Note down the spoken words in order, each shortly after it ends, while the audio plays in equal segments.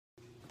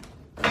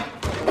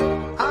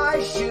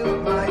I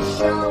shoot my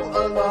show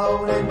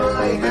alone in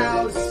my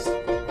house,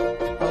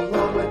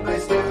 alone with my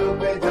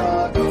stupid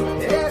dog.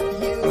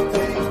 If you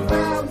think,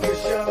 wow, your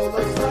show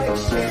looks like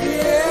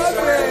shit,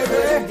 yeah,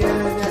 baby, get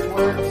a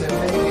network to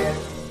make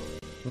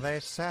it. They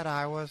said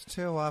I was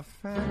too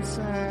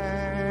offensive.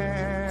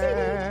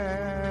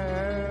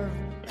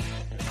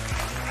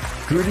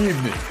 Good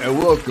evening and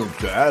welcome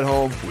to At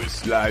Home with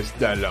Sly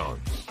Stallone,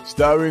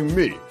 starring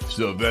me,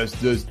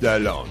 Sylvester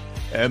Stallone,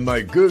 and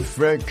my good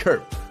friend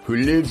Kurt, who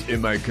lives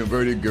in my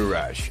converted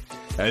garage.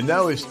 And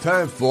now it's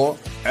time for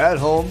At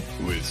Home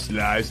with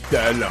Sly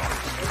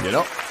Stallone. You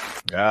know?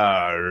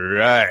 All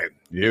right,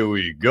 here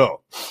we go.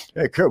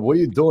 Hey, Kurt, what are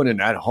you doing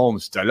in At Home,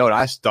 Stallone?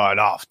 I start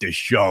off the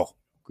show.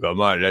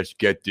 Come on, let's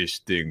get this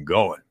thing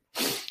going.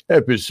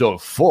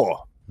 Episode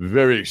 4,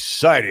 very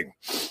exciting.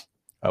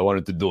 I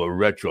wanted to do a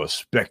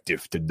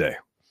retrospective today,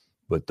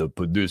 but the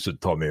producer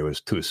told me it was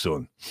too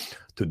soon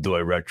to do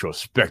a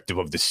retrospective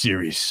of the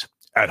series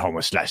At Home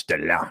with Sly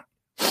Stallone.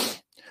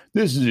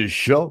 This is a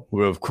show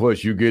where, of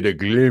course, you get a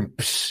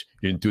glimpse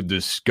into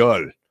the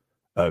skull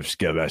of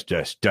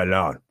Sylvester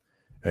Stallone,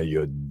 and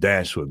you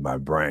dance with my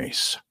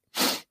brains.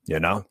 You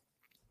know?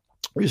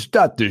 We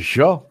start the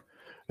show,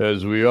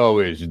 as we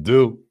always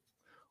do,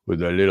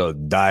 with a little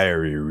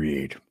diary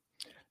read.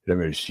 Let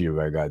me see if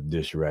I got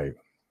this right.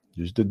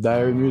 Is the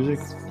diary music?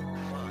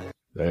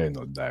 There ain't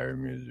no diary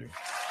music.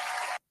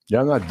 Yeah,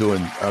 I'm not going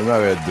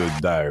to do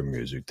diary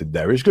music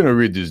today. We're just going to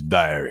read this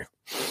diary.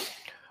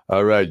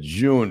 All right,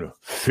 June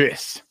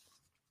 5th.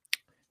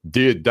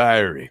 Dear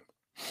Diary.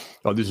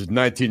 Oh, this is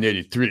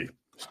 1983,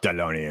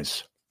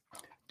 Stallonians.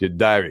 Dear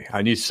Diary,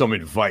 I need some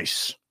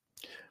advice.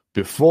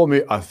 Before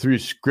me are 3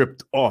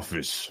 script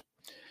offers.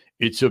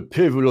 It's a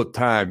pivotal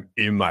time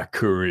in my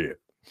career.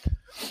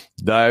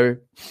 Diary,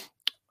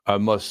 I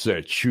must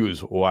say,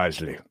 choose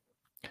wisely.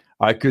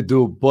 I could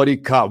do a buddy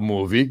cop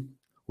movie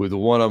with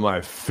one of my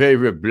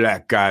favorite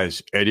black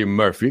guys, Eddie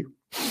Murphy,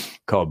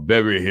 called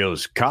Beverly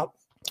Hills Cop.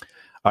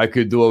 I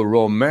could do a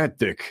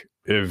romantic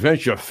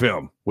adventure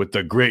film with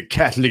the great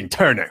Kathleen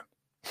Turner.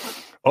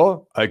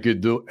 Or I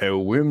could do a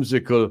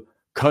whimsical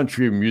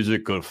country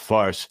musical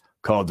farce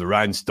called The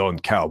Rhinestone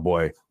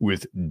Cowboy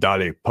with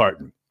Dolly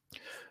Parton.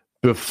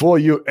 Before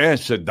you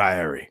answer,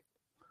 Diary,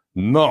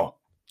 no.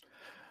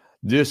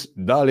 This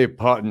Dolly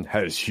Parton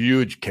has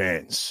huge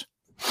cans.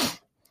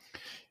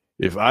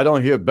 If I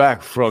don't hear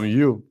back from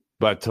you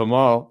by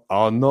tomorrow,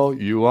 I'll know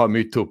you want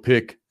me to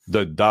pick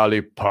the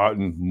Dolly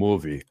Parton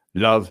movie.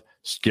 Love,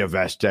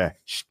 Sylvester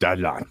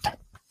Stallone.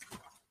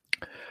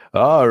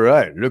 All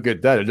right, look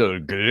at that, a little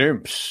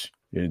glimpse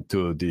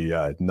into the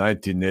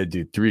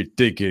 1983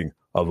 thinking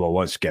of a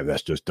one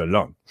Sylvester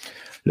Stallone.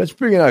 Let's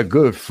bring in our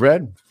good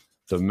friend,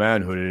 the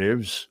man who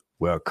lives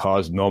where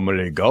cars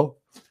normally go,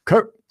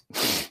 Kurt.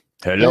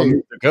 Hello, Hey.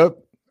 Mr. Kurt.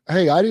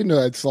 Hey, I didn't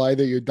know that, Sly,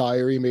 that your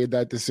diary made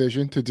that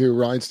decision to do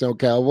Rhinestone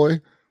Cowboy.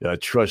 I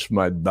trust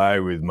my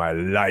diary with my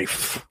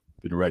life.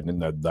 Been writing in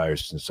that diary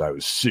since I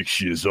was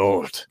 6 years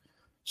old.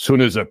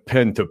 Soon as a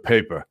pen to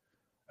paper,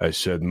 I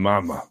said,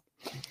 Mama,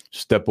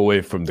 step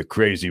away from the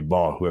crazy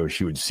ball where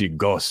she would see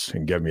ghosts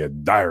and give me a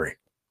diary.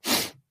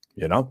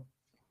 You know?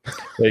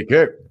 Hey,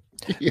 Kurt.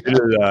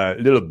 Yeah.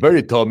 Little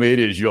birdie told me it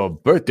is your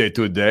birthday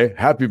today.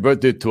 Happy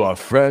birthday to our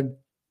friend,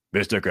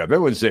 Mr. Crab.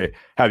 Everyone say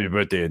happy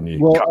birthday in the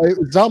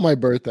It's not my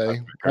birthday.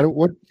 I don't.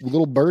 What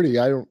little birdie?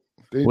 I don't.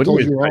 They What do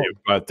told you you mean wrong. your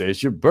birthday?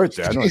 It's your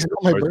birthday. I know It's it's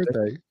not your my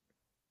birthday.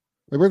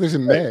 My birthday's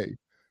in May.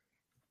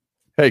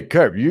 Hey,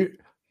 Kerb, you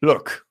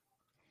look.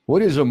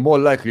 What is a more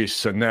likely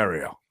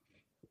scenario?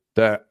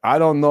 That I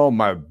don't know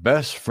my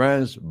best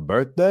friend's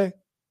birthday?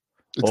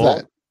 It's Or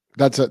that.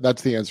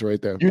 That's the answer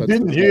right there. You That's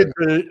didn't the hear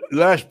scenario. the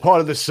last part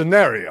of the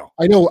scenario.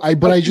 I know. But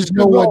How I could just you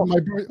know know? what my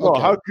birthday. No,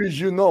 how could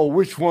you know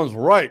which one's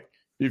right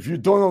if you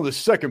don't know the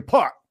second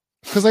part?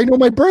 Because I know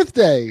my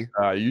birthday.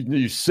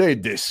 You say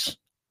this.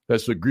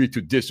 Let's agree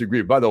to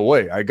disagree. By the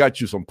way, I got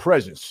you some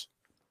presents.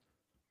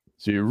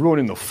 So you're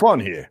ruining the fun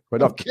here.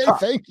 Right off the Okay, top.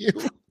 thank you.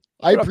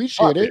 I Right off the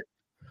appreciate top it. here.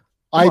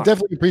 I on.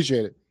 definitely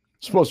appreciate it.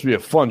 It's supposed to be a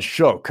fun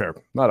show,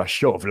 Kerb, not a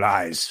show of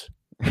lies.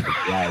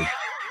 Lies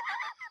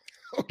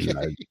Okay.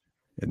 Lies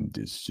and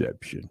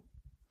deception.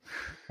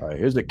 All right,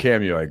 here's the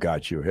cameo I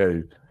got you.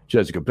 Hey,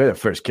 Jessica, play the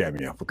first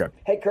cameo. Okay.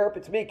 Hey, Kerp,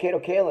 it's me, Kato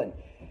Kalin.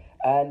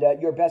 And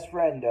your best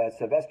friend,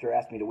 Sylvester,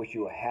 asked me to wish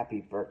you a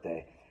happy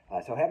birthday.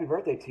 So happy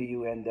birthday to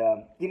you. And,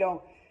 you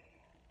know,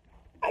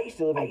 I used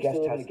to live in a guest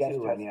house,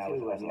 too. I mean, I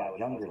was a lot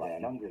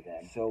younger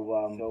then.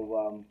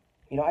 So,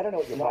 you know, I don't know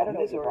what your problem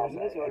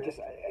is, or I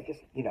just,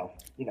 you know,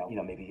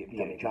 maybe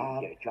get a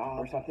job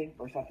or something.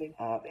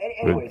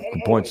 Anyways,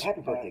 Good points.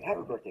 happy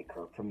birthday,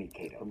 Kerp, from me,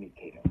 Kato.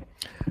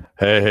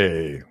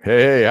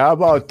 Hey, how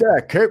about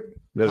that, Kerb?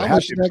 How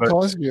much did that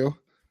cost you?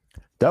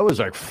 That was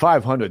like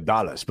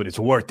 $500, but it's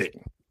worth it.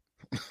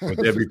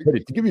 With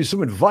everybody, to give you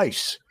some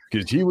advice,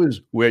 because he was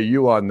where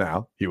you are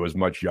now. He was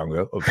much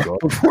younger, of course.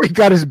 Before he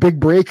got his big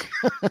break.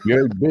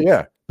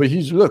 yeah. But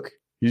he's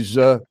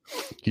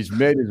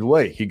made his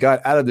way. He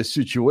got out of the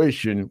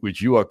situation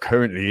which you are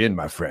currently in,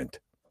 my friend.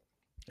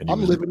 And he I'm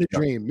was living a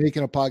young. dream,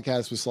 making a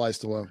podcast with Sly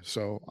Stallone.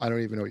 So I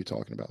don't even know what you're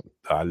talking about.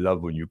 I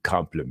love when you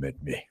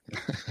compliment me.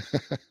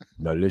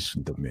 Now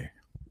listen to me.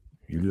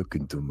 You look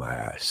into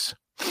my eyes.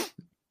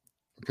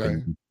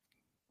 Okay.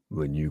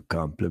 When you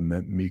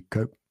compliment me,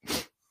 Kirk,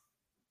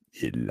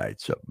 it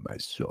lights up my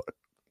soul.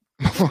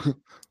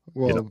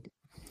 Well,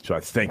 So I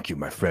thank you,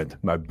 my friend.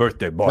 My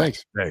birthday boy.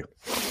 Thanks. Hey.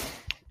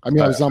 I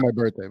mean, it's not my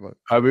birthday,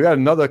 but We got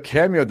another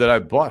cameo that I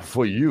bought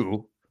for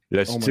you.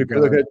 Let's Oh my take a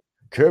look God. at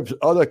Kirk's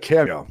other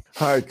cameo.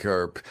 Hi,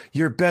 Kerp.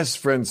 Your best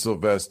friend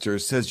Sylvester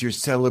says you're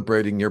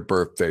celebrating your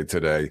birthday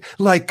today,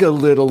 like a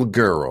little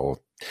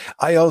girl.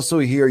 I also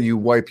hear you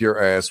wipe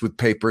your ass with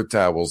paper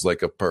towels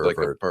like a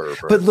pervert.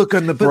 But look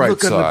on the bright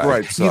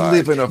side. You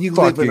live in a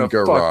fucking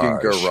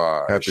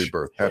garage. Happy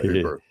birthday.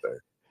 Happy birthday.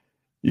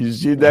 You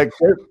see that,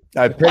 Kirk?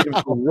 I paid him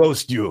to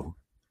roast you,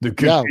 the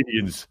Yeah.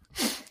 comedians.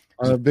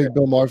 I'm a big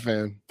Bill Maher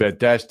fan.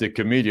 Fantastic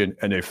comedian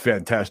and a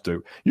fantastic.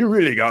 You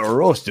really got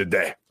roasted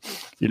there.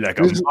 You're like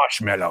a There's-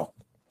 marshmallow.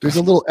 There's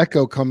a little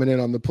echo coming in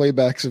on the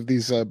playbacks of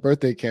these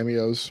birthday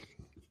cameos.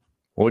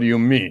 What do you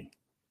mean?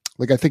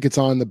 Like I think it's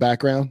on the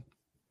background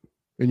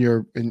on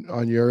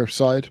your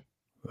side.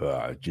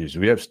 Geez,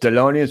 we have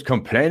Stallonians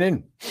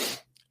complaining.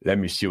 Let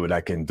me see what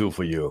I can do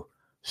for you,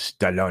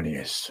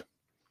 Stallonians.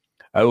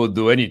 I will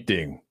do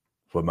anything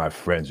for my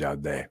friends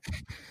out there.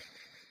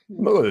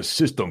 Go to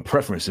system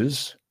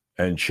preferences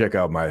and check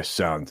out my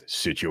sound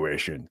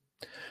situation.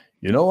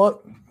 You know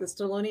what? The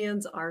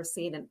Stallonians are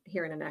seen and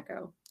hearing an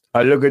echo.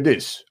 Look at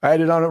this. I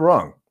had it on it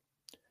wrong.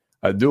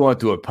 I do want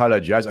to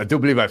apologize. I do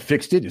believe I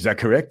fixed it. Is that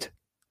correct?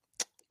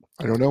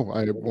 I don't know.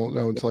 I won't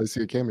know until I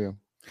see a cameo.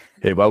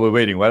 Hey, while we're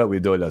waiting, why don't we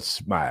do a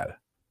smile?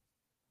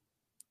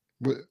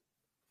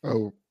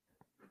 Oh,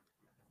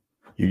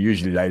 You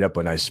usually light up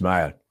when I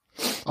smile.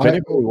 If I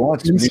anybody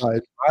wants me to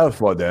inside. smile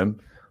for them,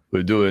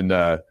 we're doing,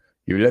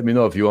 you let me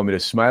know if you want me to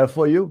smile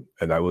for you,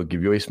 and I will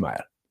give you a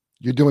smile.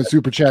 You're doing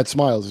super chat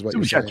smiles, is what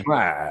Super you're chat saying.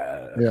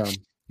 smile. Yeah.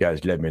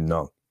 Guys, let me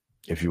know.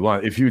 If you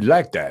want, if you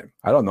like that.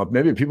 I don't know.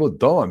 Maybe people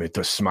don't want me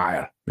to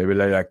smile. Maybe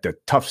they like the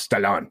tough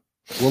Stallone.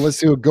 Well, let's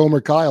see what Gomer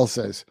Kyle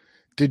says.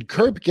 Did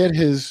Kerp get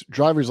his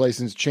driver's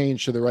license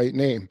changed to the right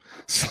name?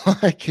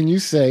 Sly, can you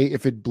say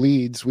if it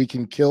bleeds, we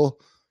can kill?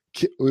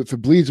 If it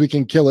bleeds, we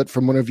can kill it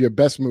from one of your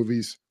best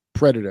movies,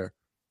 Predator.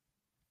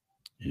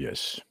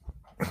 Yes.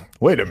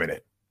 Wait a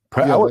minute.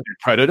 Yeah, I was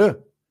a Predator.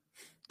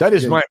 That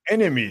is Yeah. my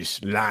enemy's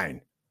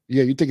line.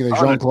 Yeah, you're thinking of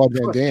Oh, Jean-Claude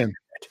Van Damme.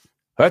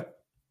 What?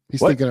 He's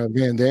What? thinking of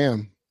Van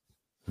Damme.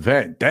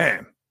 Van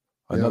Damme.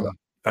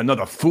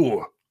 Another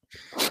fool.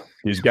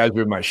 These guys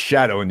were my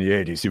shadow in the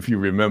 80s, if you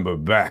remember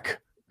back.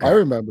 I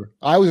remember.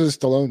 I was a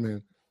Stallone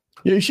man.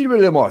 Yeah, you should be a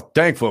little more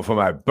thankful for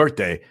my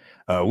birthday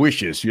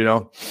wishes, you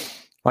know.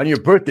 On your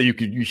birthday,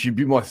 you should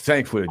be more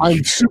thankful.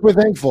 I'm super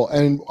thankful.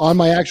 And on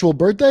my actual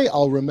birthday,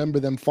 I'll remember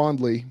them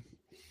fondly.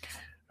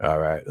 All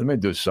right, let me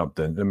do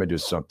something. Let me do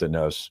something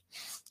else.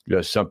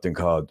 There's something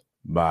called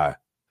my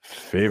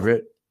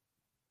favorite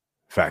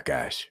fat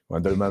guys.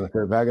 Want to do my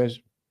favorite fat guys?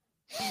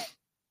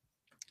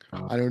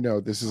 I don't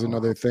know. This is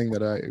another thing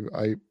that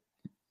I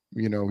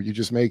you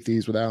just make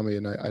these without me,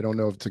 and I don't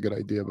know if it's a good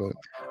idea, but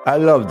I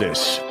love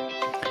this.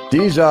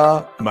 These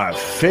are my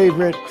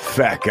favorite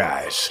fat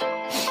guys.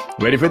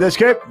 Ready for this,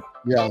 Kip?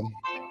 yeah.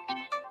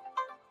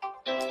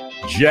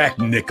 Jack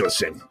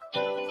Nicholson.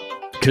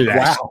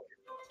 Classic. Wow.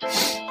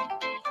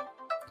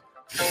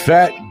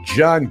 Fat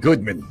John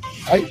Goodman.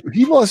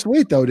 He lost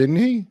weight though, didn't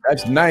he?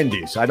 That's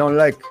 90s. I don't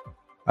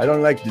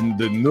like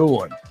the new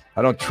one.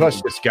 I don't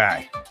trust this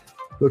guy.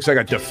 Looks like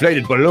a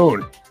deflated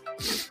balloon.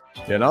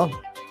 You know?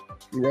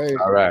 Right.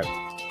 All right.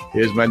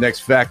 Here's my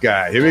next fat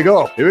guy. Here we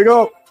go. Here we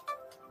go.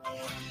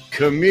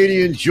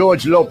 Comedian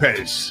George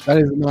Lopez. That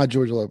is not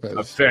George A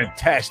Lopez.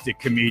 fantastic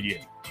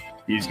comedian.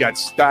 He's got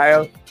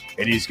style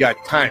and he's got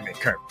timing,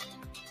 Kirk.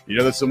 You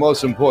know, that's the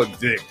most important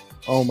thing.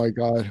 Oh my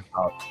God.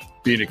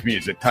 Being a comedian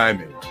is the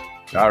timing.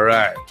 All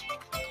right.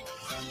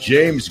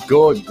 James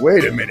Gordon.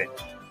 Wait a minute.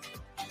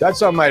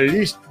 That's on my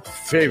least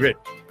favorite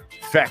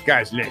fat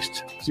guy's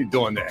list. What's he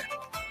doing there?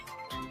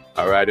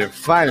 All right. And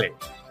finally,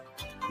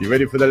 you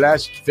ready for the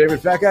last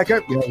favorite fat guy,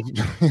 Kirk? Yes,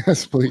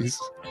 yes, please.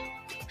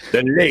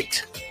 The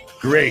late,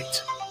 great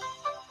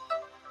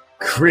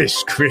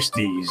Chris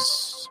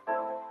Christie's.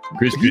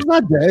 Chris He's Christie.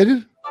 not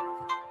dead.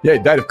 Yeah, he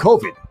died of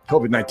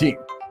COVID-19.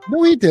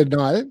 No, he did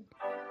not.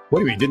 What do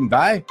you mean, he didn't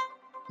die?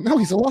 No,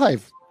 he's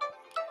alive.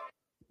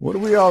 What are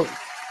we all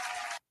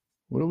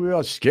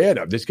scared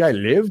of? This guy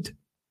lived?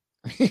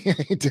 He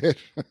did.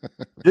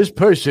 This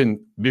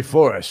person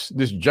before us,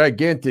 this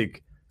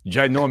gigantic,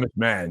 ginormous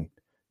man,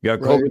 got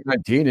Right.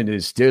 COVID-19 and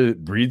is still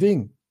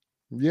breathing?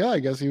 Yeah, I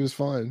guess he was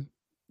fine.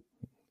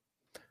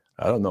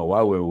 I don't know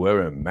why we're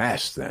wearing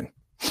masks then.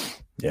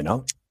 You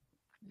know?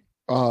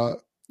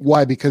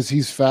 Why? Because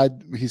he's fat.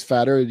 He's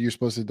fatter. And you're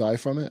supposed to die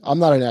from it. I'm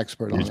not an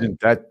expert on it. Isn't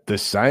that the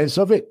science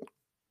of it?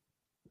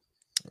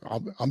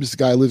 I'm just a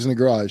guy who lives in a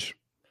garage.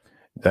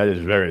 That is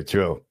very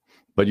true.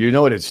 But you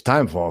know what it's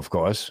time for, of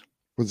course.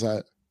 What's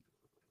that?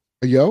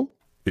 A yo?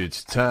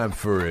 It's time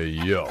for a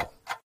yo.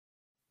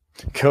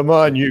 Come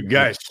on, you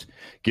guys.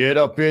 Get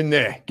up in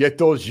there. Get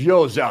those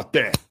yos out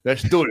there.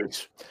 Let's do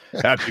this.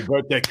 Happy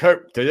birthday,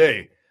 Kurt,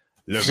 today.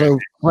 So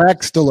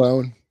Frank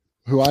Stallone,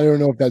 who I don't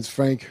know if that's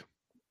Frank,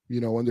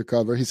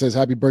 undercover. He says,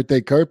 "Happy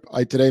birthday, Kurt.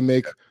 I today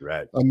make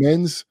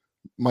amends.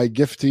 My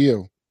gift to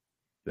you."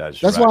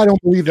 That's right. why I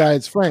don't believe that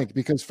it's Frank,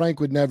 because Frank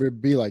would never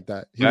be like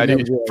that. That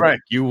is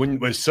Frank. You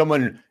when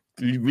someone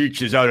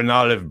reaches out an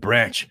olive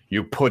branch,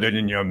 you put it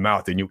in your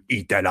mouth and you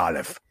eat that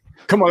olive.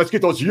 Come on, let's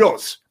get those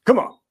yos. Come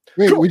on.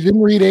 Wait, we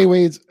didn't read A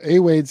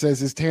Wade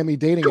says, "Is Tammy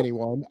dating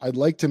anyone? I'd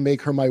like to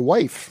make her my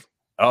wife."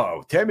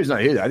 Oh, Tammy's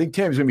not here. I think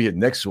Tammy's gonna be here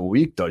next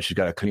week, though. She's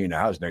got to clean the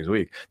house next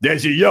week.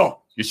 There's a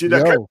yo. You see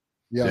that? Yo.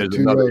 Yeah, there's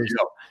another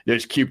yo.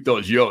 Let's keep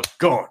those yos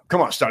going.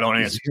 Come on,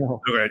 Stallone.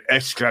 Look at that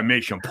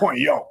exclamation point,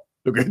 yo.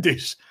 Look at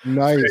this.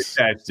 Nice.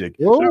 Fantastic.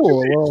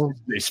 Oh,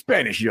 the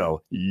Spanish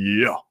yo.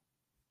 Yo.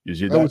 You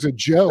see that? That was a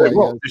Joe. Hey,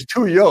 there's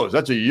two yos.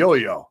 That's a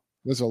yo-yo.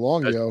 That's a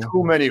long yo.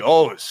 Too many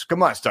O's.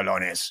 Come on,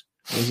 Stallone.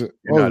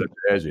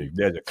 There's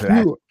a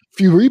clap.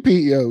 Few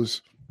repeat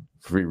yos.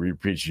 Free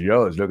repeat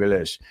yos. Look at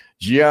this.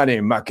 Gianni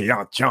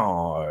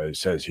Macchiato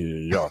says here,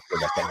 yo.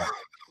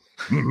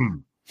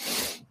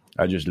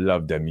 I just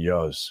love them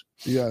yos.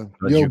 Yeah.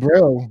 Yo,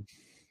 bro.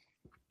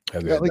 I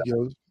like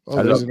yos. Oh,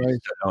 I love nice.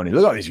 Look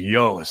at all these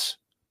yos.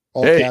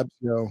 All caps,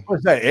 yo.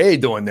 What's that A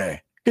doing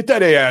there? Get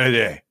that A out of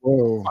there.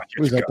 Whoa.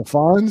 Who's that, the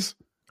Fonz?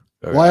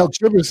 Wild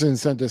Chiberson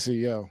sent us a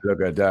yo.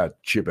 Look at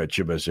that.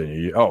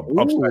 Chiberson. Oh,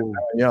 upside down,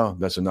 yo.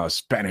 That's another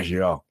Spanish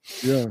yo.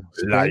 Yeah.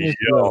 Spanish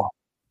yo.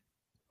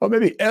 Or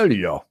maybe El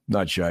yo.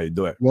 Not sure how you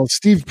do it. Well,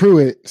 Steve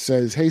Pruitt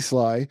says, "Hey,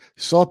 Sly,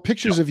 saw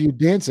pictures of you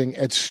dancing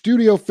at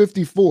Studio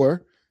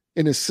 54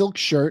 in a silk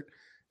shirt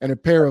and a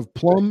pair of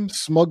plum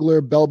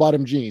smuggler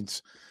bell-bottom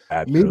jeans.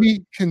 Absolutely.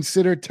 Maybe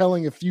consider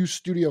telling a few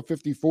Studio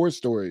 54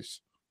 stories."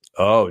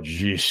 Oh,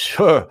 geez.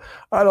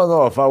 I don't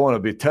know if I want to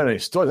be telling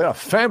stories. They're a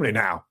family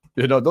now.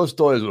 Those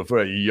stories were for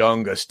a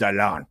younger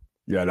Stallone,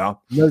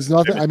 There's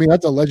nothing. I mean,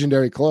 that's a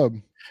legendary club.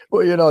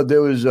 Well,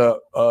 there was,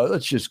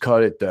 let's just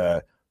call it,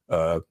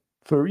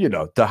 for,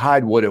 to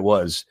hide what it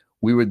was,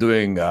 we were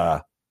doing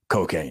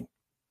cocaine.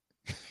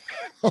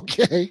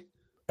 Okay.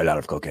 A lot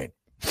of cocaine.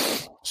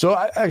 So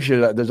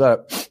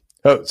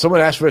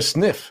someone asked for a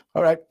sniff.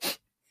 All right.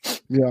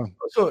 Yeah.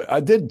 So I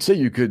did say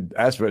you could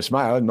ask for a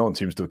smile. No one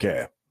seems to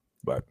care.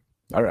 But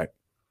all right.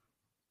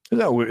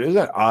 Isn't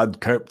that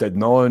odd, Kurt, that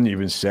no one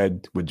even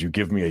said, "Would you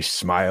give me a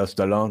smile,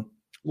 Stallone?"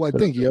 Well, I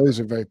think yos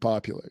are very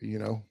popular,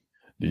 The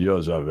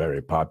yos are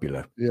very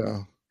popular.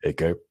 Yeah. Hey,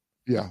 Kurt.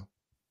 Yeah.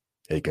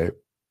 Hey, Kurt.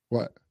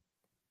 What?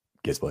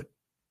 Guess what?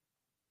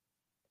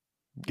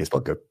 Guess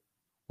what, Kurt?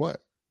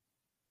 What?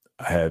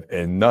 I have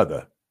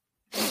another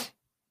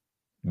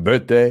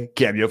birthday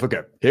cameo for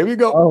Kurt. Here we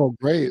go. Oh,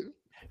 great.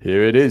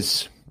 Here it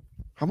is.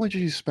 How much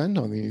did you spend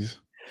on these?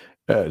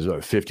 It's like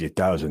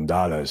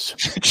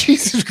 $50,000.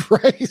 Jesus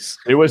Christ.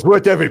 It was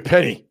worth every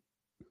penny.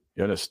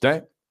 You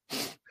understand?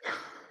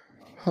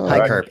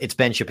 Hi, Kerp. It's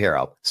Ben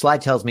Shapiro. Sly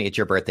tells me it's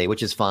your birthday,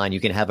 which is fine. You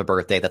can have a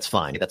birthday. That's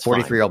fine. That's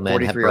 43-year-old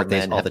men have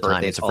birthdays all the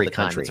time. It's a free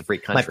country.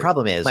 My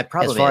problem is, as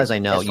far as I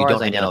know, you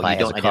don't identify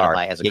as a car.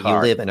 Yet you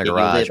live in a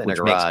garage, which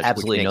makes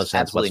absolutely no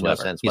sense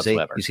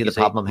whatsoever. You see the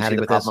problem I'm having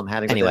with this?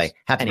 Anyway,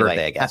 happy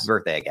birthday,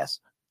 I guess.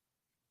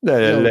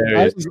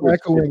 I was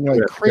echoing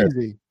like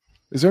crazy.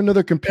 Is there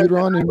another computer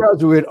on?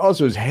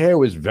 Also, his hair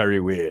was very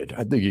weird.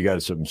 I think he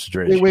got some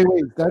strange. Wait.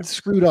 That's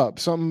screwed up.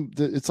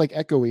 It's like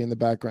echoey in the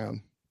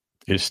background.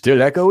 It's still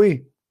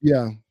echoey?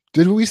 Yeah.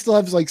 Did we still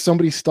have like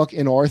somebody stuck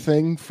in our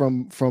thing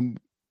from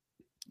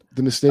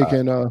the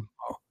mistaken?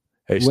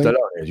 Hey, Stallone,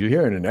 are you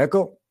hearing an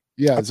echo?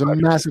 Yeah, there's a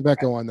massive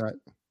echo on that.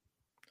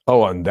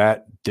 Oh, on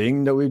that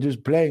thing that we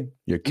just played?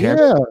 Your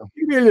camera? Yeah.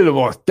 You be a little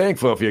more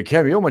thankful for your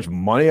camera. You know how much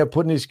money I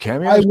put in these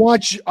cameos?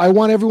 I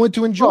want everyone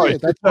to enjoy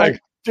it. That's like,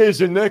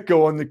 there's an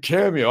echo on the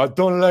cameo. I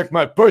don't like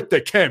my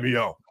birthday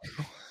cameo.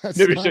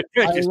 Maybe say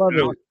thank you,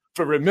 Stallone,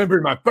 for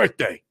remembering my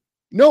birthday.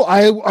 No,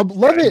 I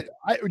love it.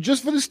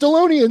 Just for the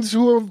Stallonians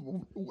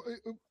who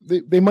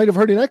they might have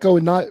heard an echo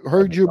and not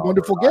heard your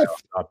wonderful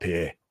gift. Up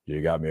here.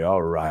 You got me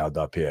all riled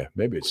up here.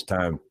 Maybe it's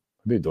time.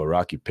 Maybe do a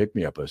Rocky pick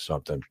me up or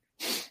something.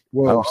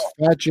 Well,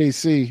 Fat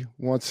JC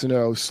wants to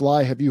know,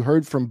 Sly, have you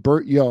heard from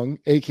Burt Young,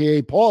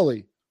 aka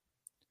Paulie?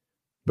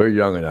 Burt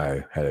Young and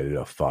I had a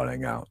little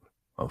falling out,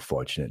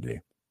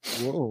 unfortunately.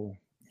 Whoa.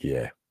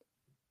 Yeah.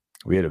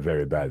 We had a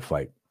very bad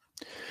fight.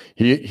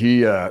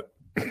 He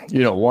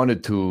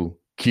wanted to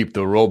keep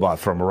the robot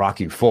from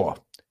Rocky IV.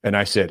 And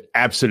I said,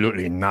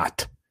 absolutely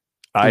not.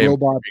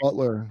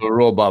 The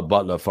robot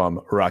butler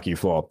from Rocky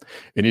IV.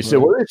 And he said,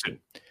 well, listen,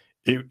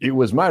 it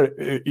was my,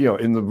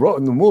 in the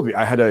movie,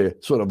 I had a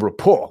sort of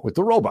rapport with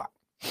the robot.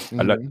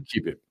 I'd like to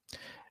keep it.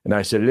 And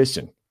I said,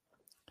 listen,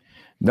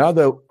 now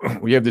that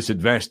we have this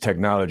advanced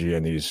technology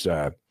and these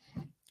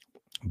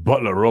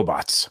butler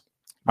robots,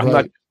 I'm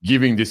not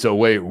giving this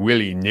away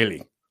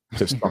willy-nilly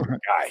to some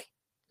guy.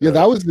 Yeah,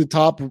 that was the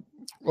top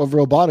of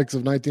robotics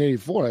of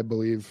 1984, I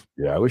believe.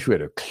 Yeah, I wish we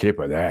had a clip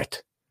of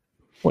that.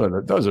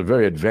 That was a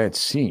very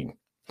advanced scene.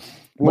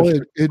 Well,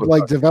 it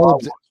like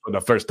developed for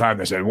the first time.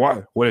 They said,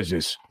 "What? What is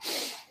this?"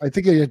 I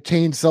think he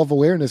attained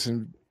self-awareness,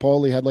 and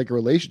Paulie had like a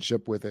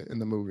relationship with it in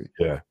the movie.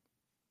 Yeah.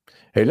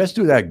 Hey, let's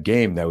do that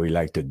game that we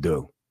like to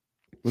do.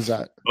 Was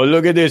that? Oh,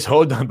 look at this.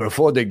 Hold on.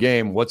 Before the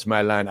game, what's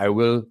my line? I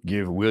will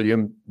give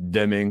William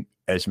Deming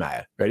a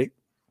smile. Ready?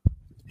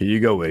 Here you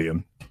go,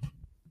 William.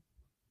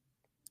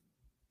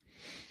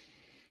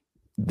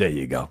 There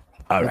you go.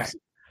 All right.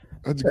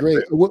 That's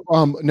great.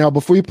 Now,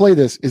 before you play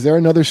this, is there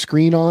another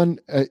screen on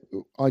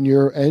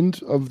your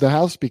end of the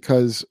house,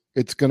 because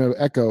it's going to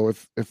echo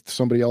if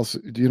somebody else?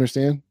 Do you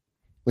understand?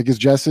 Like, is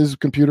Jess's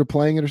computer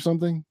playing it or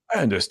something? I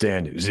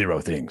understand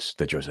 0 things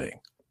that you're saying.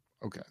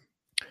 Okay.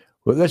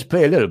 Well, let's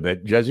play a little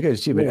bit, Jessica.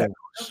 See what happens.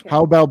 Okay.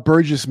 How about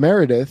Burgess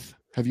Meredith?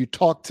 Have you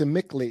talked to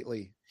Mick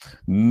lately?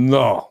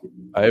 No,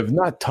 I have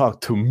not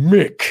talked to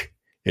Mick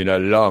in a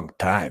long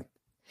time.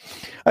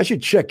 I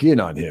should check in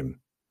on him.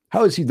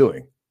 How is he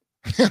doing?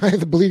 I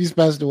believe he's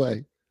passed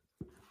away.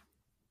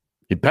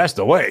 He passed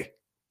away.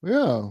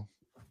 Yeah,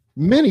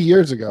 many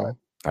years ago.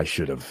 I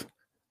should have.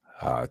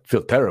 I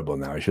feel terrible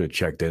now. I should have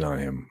checked in on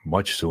him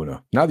much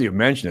sooner. Now that you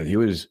mention it,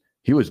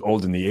 he was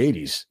old in the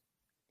 80s.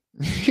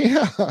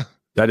 Yeah.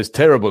 That is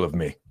terrible of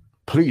me.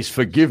 Please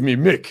forgive me,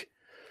 Mick.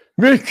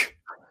 Mick,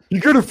 you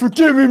gotta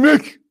forgive me,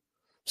 Mick.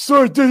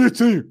 Sorry I did it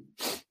to you.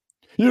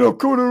 You know,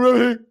 coming around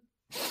here,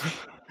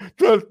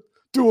 trying to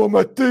do all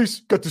my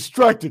things, got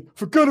distracted.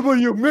 Forgot about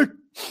you, Mick.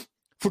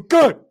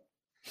 Forgot.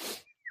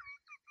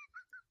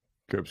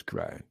 Curb's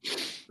crying.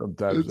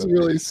 Sometimes It's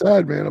really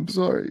sad, man. I'm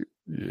sorry.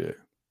 Yeah.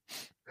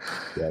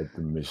 Sad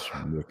to miss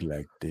Mick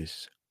like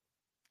this.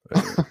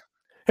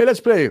 Hey, let's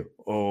play.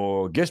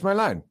 Oh, guess my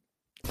line.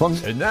 Fun.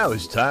 And now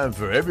it's time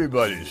for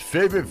everybody's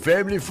favorite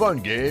family fun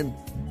game,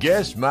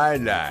 Guess My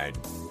Line.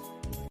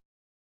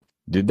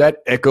 Did that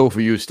echo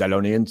for you,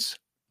 Stallonians?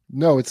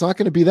 No, it's not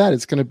going to be that.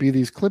 It's going to be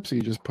these clips that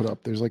you just put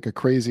up. There's like a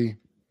crazy.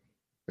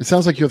 It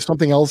sounds like you have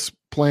something else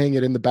playing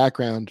it in the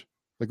background,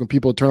 like when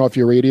people turn off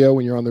your radio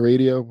when you're on the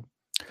radio.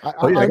 I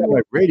got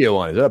my radio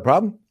on. Is that a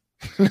problem?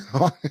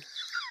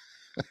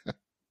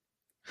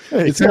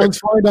 Hey, it sounds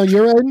fine on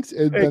your end.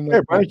 Hey,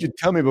 why didn't you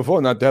tell me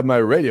before not to have my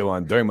radio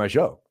on during my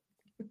show?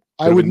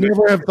 I would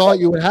never have thought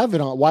you would have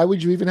it on. Why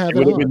would you even have it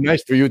on? It would have been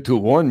nice for you to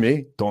warn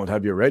me. Don't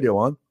have your radio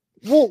on.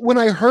 Well, when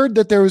I heard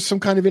that there was some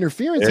kind of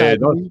interference happening.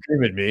 Don't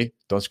scream at me.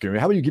 Don't scream at me.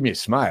 How about you give me a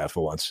smile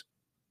for once?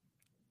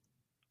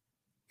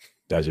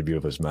 That's a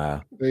beautiful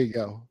smile. There you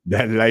go.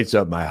 That lights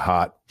up my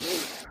heart.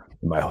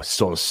 My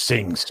soul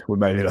sings with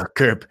my little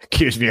curb.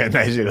 Gives me a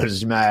nice little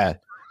smile.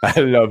 I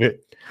love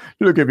it.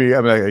 Look at me.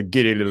 I'm like a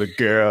giddy little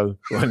girl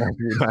when I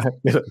do my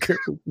little curb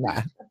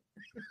smile.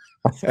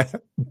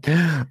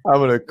 I'm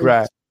going to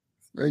cry.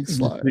 Thanks,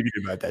 Sly. Thinking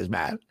about that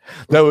smile.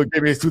 That will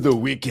get me through the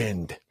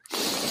weekend.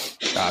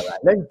 All right,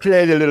 let's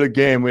play the little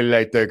game we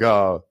like to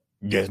call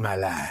Guess My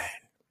Line.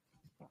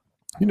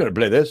 You know how to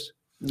play this?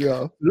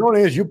 Yeah. The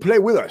only is you play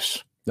with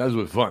us. That's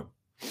what's fun.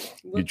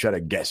 You try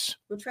to guess.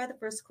 We'll try the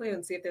first clue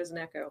and see if there's an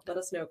echo. Let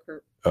us know,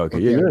 Kurt. Okay.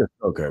 Yeah, you're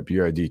okay.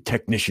 You're the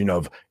technician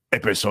of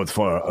episode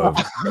 4 of.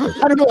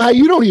 I don't know how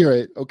you don't hear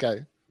it.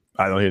 Okay.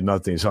 I don't hear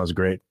nothing. It sounds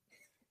great.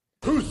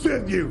 Who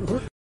sent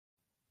you?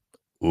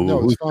 Ooh,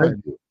 No, it's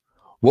fine.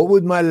 What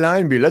would my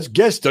line be? Let's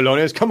guess,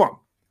 Stallone. Come on.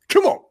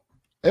 Come on.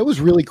 It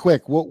was really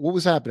quick. What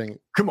was happening?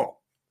 Come on.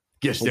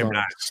 Guess Hold them on.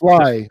 lines.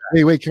 Sly.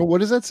 Wait. What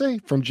does that say?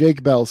 From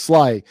Jake Bell.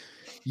 Sly.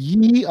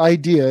 Ye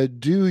idea,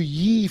 do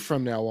ye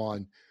from now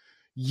on.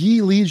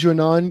 Ye leads you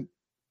on.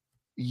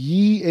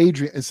 Ye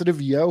Adrian. Instead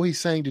of yo, he's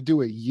saying to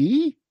do it.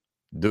 Ye?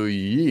 Do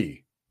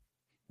ye?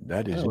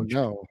 That is. Oh,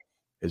 no.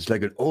 It's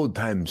like an old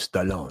time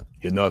Stallone.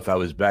 You know, if I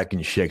was back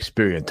in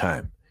Shakespearean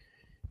time.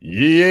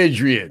 Ye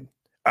Adrian.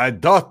 I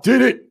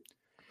did it.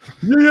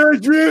 Ye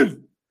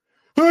Adrian.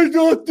 I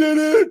did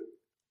it.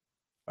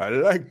 I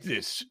like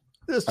this.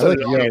 I like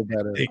yo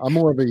better. I'm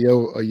more of a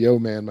yo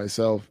man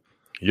myself.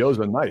 Yos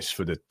are nice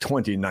for the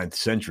 29th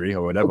century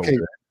or whatever, Okay.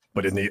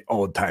 But in the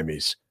old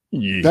timies.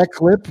 Yeah. That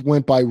clip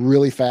went by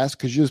really fast.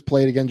 Could you just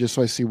play it again just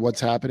so I see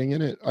what's happening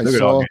in it? Look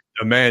at all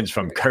the man's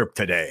from Kerp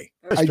today.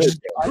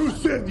 Who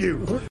sent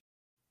you?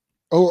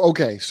 Oh,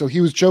 okay. So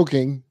he was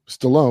joking,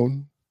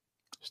 Stallone.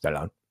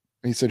 Stallone.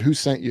 And he said, "Who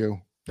sent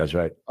you?" That's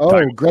right. Oh,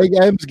 Tiger. Greg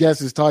M's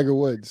guess is Tiger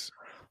Woods.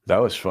 That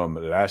was from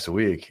last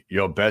week.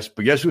 Your best,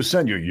 but guess who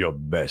sent you? Your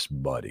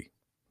best buddy.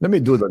 Let me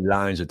do the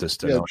lines at the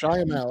Stallone. Yeah, try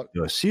him out.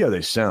 See how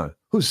they sound.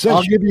 Who sent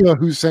I'll you? give you a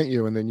who sent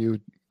you, and then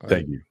you.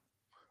 Thank you.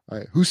 All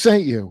right. Who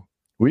sent you?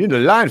 We need the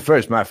line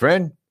first, my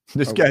friend.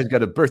 This Okay. guy's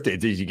got a birthday.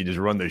 It's easy. He can just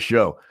run the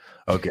show.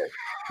 Okay.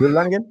 Do the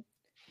line again.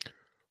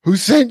 Who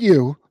sent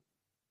you?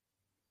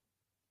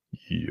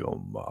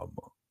 Your mama.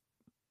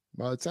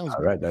 Well, it sounds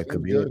All right, that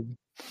could be it. Any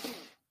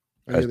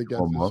That's other one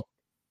guesses? more.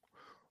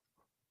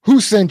 Who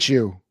sent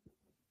you?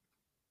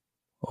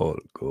 Oh,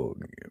 go.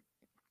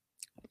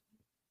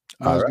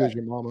 Not All as right. good as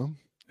your mama.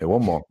 And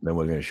one more. Then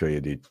we're going to show you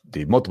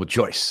the multiple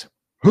choice.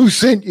 Who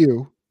sent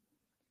you?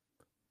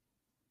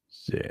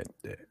 Sent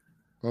it.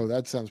 Oh,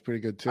 that sounds pretty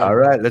good too. All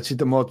right, let's see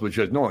the multiple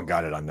choice. No one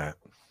got it on that.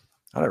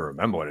 I don't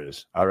remember what it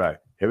is. All right,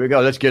 here we go.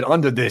 Let's get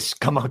under this.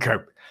 Come on,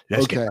 Kurt.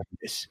 Let's get Okay. under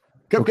this.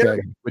 Come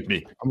Okay. with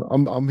me.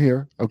 I'm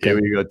here. Okay.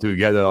 Here we go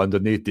together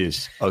underneath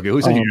this. Okay,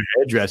 who sent you your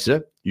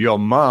hairdresser? Your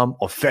mom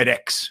or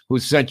FedEx? Who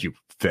sent you?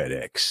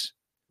 FedEx.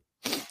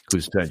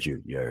 Who sent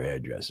you your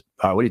hairdresser?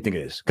 All right, what do you think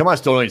it is? Come on,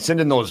 Stallone. Send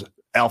in those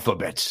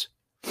alphabets.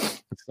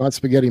 It's not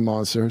Spaghetti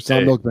Monster. It's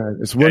not Milkman.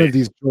 It's one of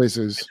these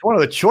choices. It's one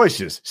of the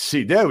choices.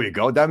 See, there we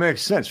go. That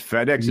makes sense.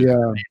 FedEx is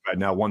right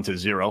now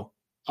 1-0.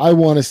 I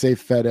want to say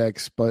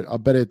FedEx, but I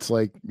bet it's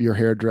like your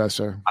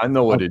hairdresser. I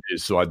know what it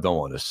is, so I don't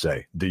want to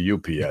say. The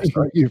UPS.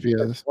 Right?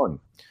 UPS.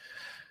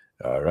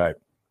 All right.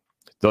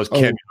 Those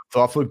can't be a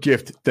thoughtful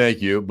gift.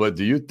 Thank you. But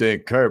do you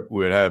think Kurt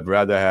would have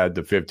rather had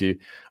the 50?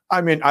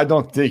 I mean, I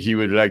don't think he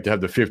would like to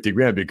have the 50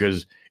 grand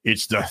because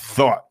it's the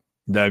thought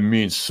that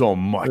means so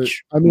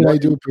much. I mean, I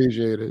do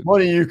appreciate it.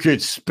 Money you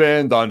could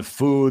spend on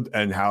food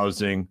and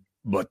housing,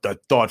 but the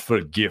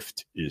thoughtful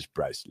gift is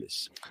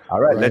priceless. All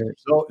right.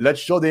 Let's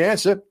show the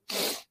answer.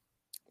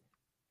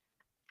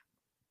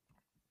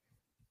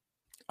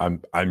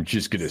 I'm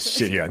just gonna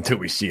sit here until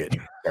we see it.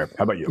 How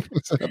about you?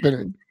 What's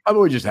happening? How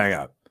about we just hang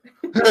out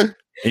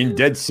in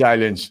dead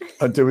silence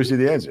until we see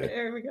the answer?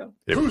 There we go.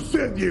 Who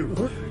sent you?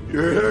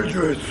 Your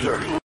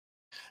hairdresser.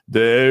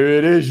 There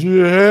it is,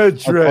 your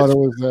hairdresser. I thought it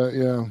was that,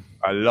 yeah.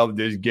 I love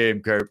this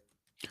game, Kurt.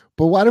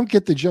 But I don't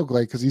get the joke,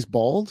 like, because he's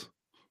bald?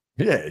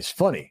 Yeah, it's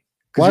funny.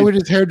 Why would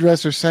his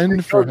hairdresser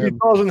send for him? He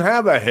doesn't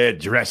have a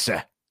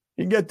hairdresser.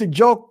 You get the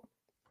joke?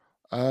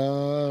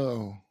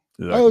 Oh.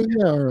 Look,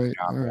 yeah, all right.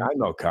 I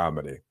know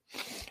comedy.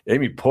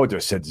 Amy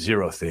Porter said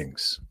 0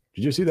 things.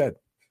 Did you see that?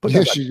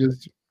 She said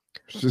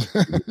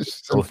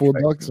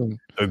 $4 and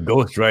the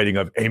ghostwriting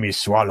of Amy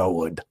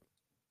Swallowwood.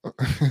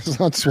 It's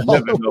not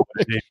Swallowwood. Never know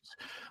what Swallowwood. it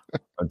is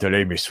until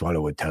Amy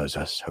Swallowwood tells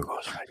us her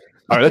ghostwriting.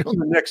 All right, let's go to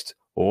the next.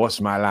 What's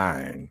my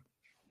line?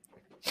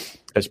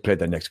 Let's play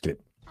the next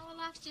clip. Oh,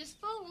 life's just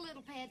full of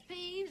little pet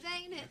peeves,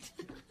 ain't it?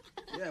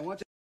 Yeah,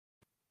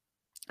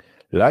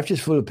 Life's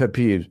just full of pet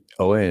peeves.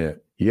 Oh, ain't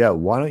it? Yeah,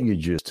 why don't you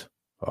just...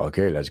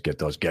 Okay, let's get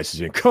those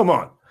guesses in. Come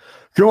on,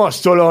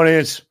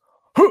 Stallonians.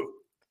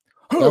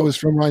 That was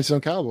from Rhinestone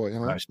Cowboy,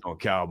 huh? Rhinestone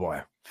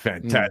Cowboy.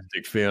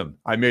 Fantastic film.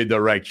 I made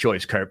the right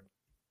choice, Kurt.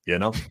 You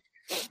know?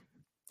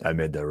 I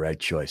made the right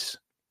choice.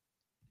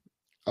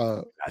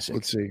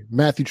 Let's see.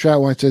 Matthew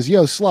Troutwine says,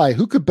 "Yo, Sly,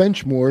 who could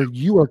bench more,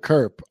 you or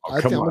Kerp?"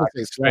 I think I'm going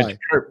to say Sly.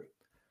 Kerp.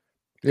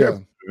 Yeah.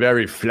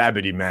 Very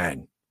flabby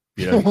man.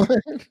 You know?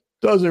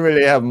 Doesn't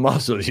really have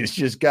muscles. He's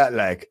just got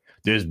like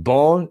this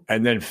bone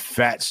and then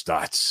fat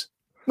starts.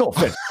 No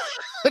offense.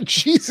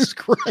 Jesus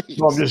Christ.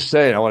 No, I'm just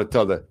saying. I want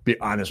to be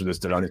honest with this,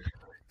 Stallone.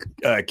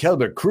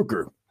 Kelber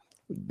Kruger.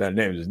 That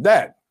name is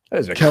that. That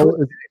is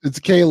it's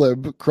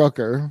Caleb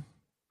Kruger.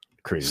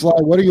 Crazy. Sly,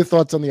 what are your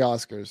thoughts on the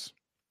Oscars?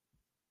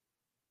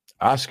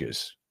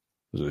 Oscars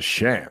was a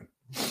sham.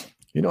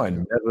 You know,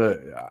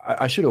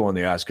 I should have won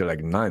the Oscar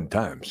like 9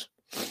 times.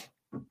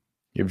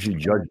 You ever see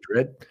Judge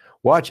Dredd?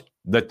 Watch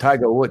the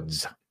Tiger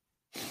Woods.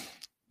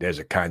 There's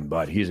a kind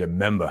bud. He's a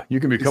member. You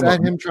can become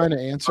him trying to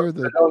answer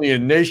the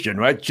Italian nation,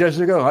 right,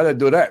 Jessica? How'd I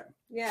do that?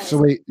 Yeah. So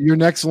wait, your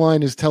next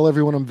line is tell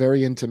everyone I'm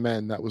very into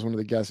men. That was one of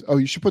the guesses. Oh,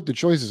 you should put the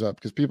choices up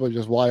because people are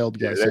just wild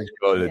guessing. Let's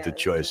go to the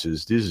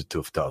choices. This is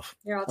too tough.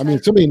 I mean,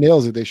 if somebody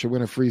nails it, they should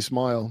win a free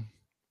smile.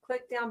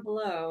 Click down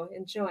below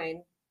and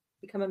join.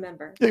 Become a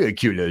member. Look at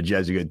cute little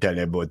Jessica telling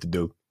everybody what to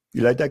do.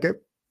 You like that,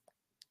 Kurt?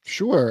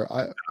 Sure.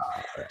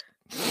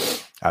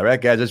 All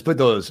right, guys, let's put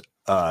those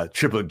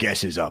triple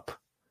guesses up.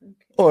 Okay.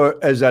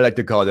 Or as I like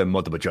to call them,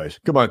 multiple choice.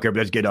 Come on, Kurt,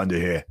 let's get under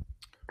here.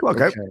 Come on,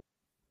 Kurt.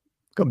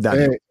 Come down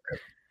here.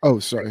 Oh,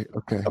 sorry.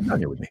 Okay. Come down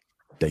here with me.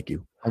 Thank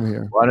you. I'm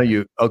here. Why don't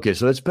you? Okay,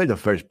 so let's play the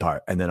first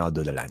part, and then I'll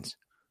do the lines.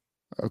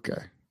 Okay.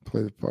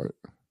 Play the part.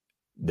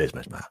 There's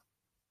my smile.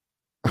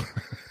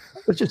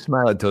 Let's just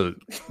smile until...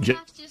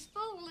 Life's just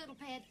full of little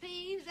pet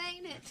peeves,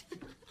 ain't it?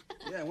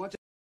 Yeah, watch it.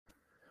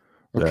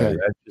 Okay.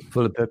 That's just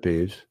full of pet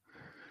peeves.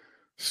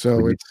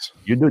 So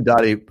you do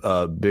Dottie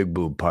big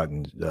boob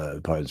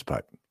Parton's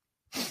part.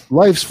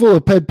 Life's full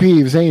of pet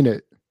peeves, ain't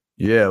it?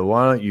 Yeah,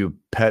 why don't you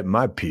pet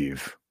my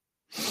peeve?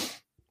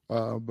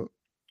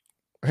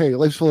 Hey,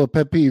 life's full of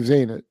pet peeves,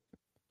 ain't it?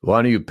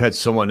 Why don't you pet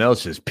someone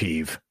else's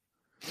peeve?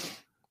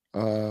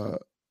 A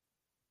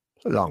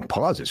long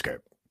pauses,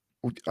 Kurt.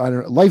 I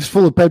don't know. Life's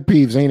full of pet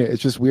peeves, ain't it?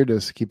 It's just weird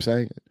to keep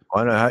saying it.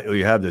 Why don't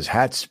you have this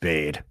hat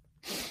spade?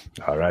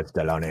 All right,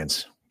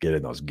 Stallonians, get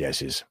in those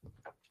guesses.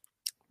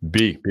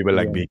 B. People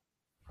like B.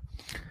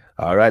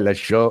 All right, let's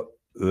show.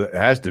 It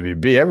has to be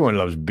B. Everyone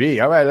loves B.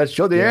 All right, let's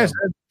show the answer.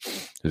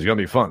 It's going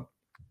to be fun.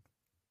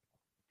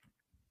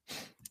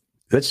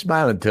 Let's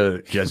smile until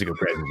Jessica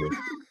presses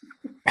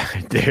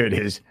it. There it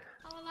is.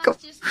 Oh,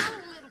 life's just full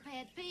of little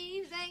pet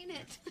peeves, ain't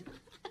it?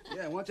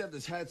 Yeah, why don't you have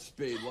this hat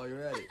spade while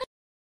you're at it?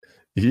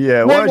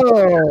 Yeah,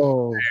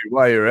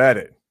 while you're at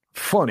it.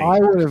 Funny. I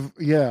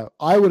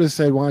would have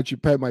said, why don't you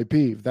pet my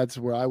peeve? That's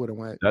where I would have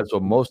went. That's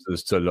what most of the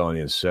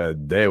Stallonians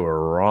said. They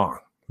were wrong.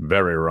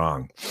 Very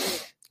wrong.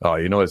 Oh,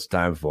 you know what it's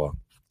time for?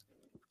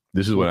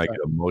 This is when I get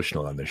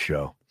emotional on the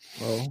show.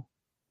 Oh.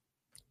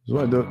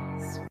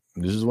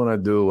 This is when I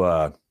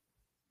do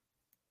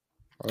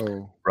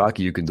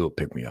Rocky, you can do a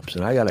pick-me-ups.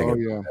 And I got to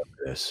get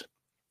this.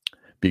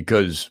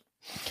 because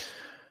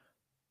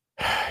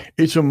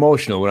it's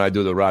emotional when I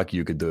do the Rocky.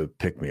 You could do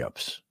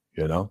pick-me-ups,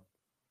 you know?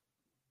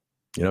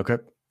 You know,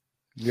 Kurt?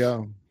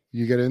 Yeah,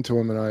 you get into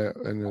them,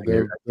 and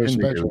they're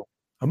special.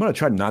 I'm going to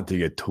try not to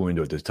get too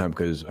into it this time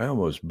because I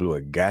almost blew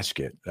a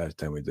gasket last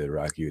time we did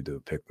Rocky. You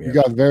do pick-me-ups.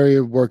 You got very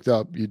worked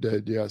up. You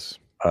did, yes.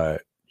 All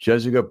right.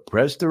 Jessica,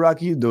 press the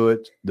Rocky, you do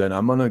it. Then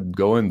I'm going to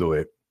go into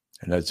it.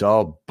 And let's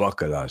all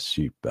buckle our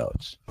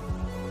seatbelts.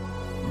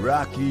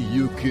 Rocky,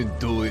 you can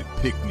do it.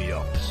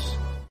 Pick-me-ups.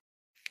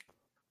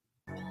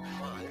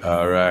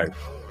 All right.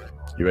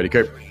 You ready,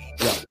 Kurt?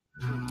 Yeah.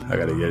 I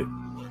got to get it.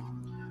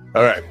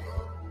 All right.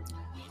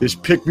 This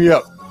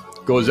pick-me-up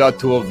goes out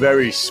to a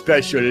very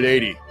special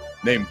lady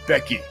named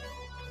Becky.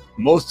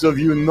 Most of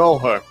you know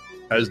her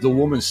as the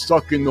woman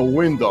stuck in the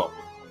window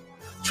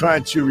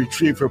trying to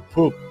retrieve her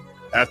poop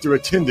after a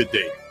Tinder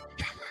date.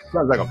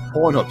 Sounds like a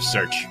Pornhub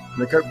search.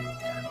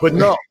 But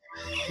no,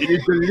 it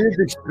is the lived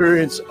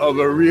experience of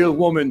a real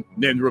woman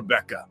named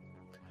Rebecca.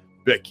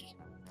 Becky,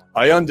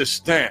 I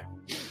understand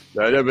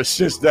that ever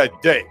since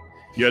that day,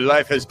 your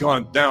life has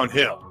gone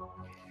downhill.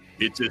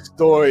 It's a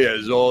story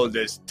as old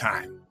as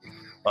time.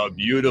 A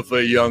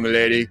beautiful young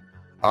lady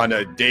on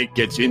a date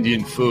gets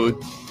Indian food.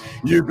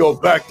 You go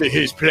back to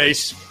his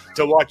place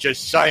to watch a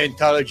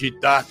Scientology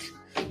doc.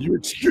 You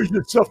excuse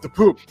yourself to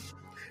poop,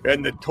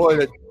 and the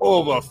toilet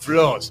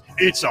overflows.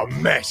 It's a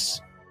mess.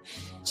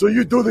 So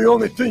you do the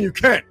only thing you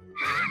can.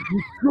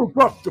 You scoop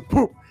up the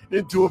poop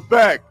into a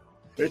bag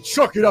and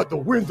chuck it out the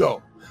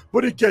window,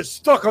 but it gets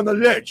stuck on the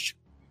ledge.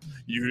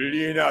 You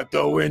lean out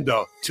the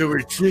window to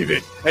retrieve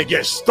it and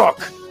get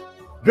stuck.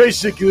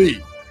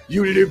 Basically,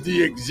 you live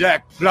the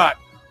exact plot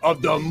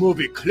of the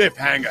movie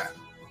Cliffhanger.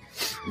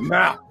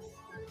 Now,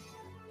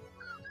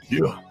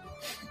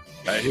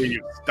 I hear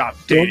you stop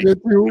dating. Don't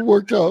get too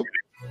worked up.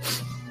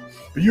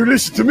 But you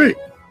listen to me.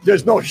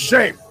 There's no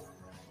shame.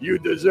 You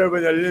deserve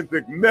an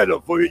Olympic medal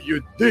for what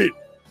you did.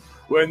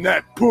 When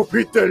that poop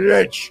hit the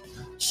ledge,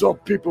 some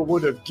people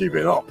would have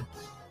given up.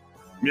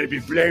 Maybe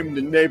blame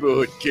the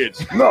neighborhood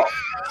kids. No.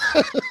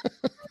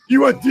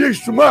 You went the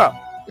extra mile.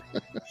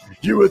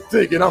 You were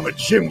thinking, I'm a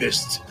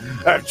gymnast.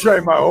 I've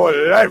trained my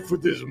whole life for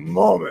this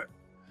moment.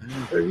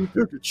 And you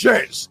took a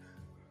chance.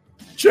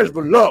 Chance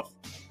for love.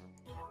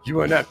 You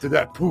went after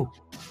that poop.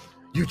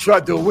 You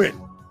tried to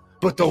win,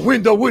 but the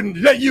window wouldn't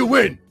let you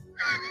win.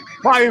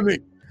 Fire me.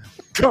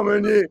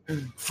 Coming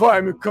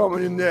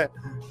in there,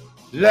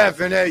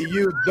 laughing at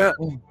you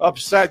down,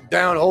 upside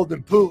down,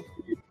 holding poop.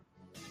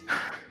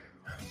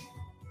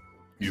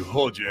 You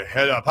hold your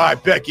head up high,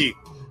 Becky.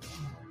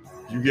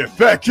 You get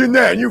back in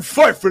there and you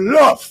fight for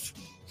love.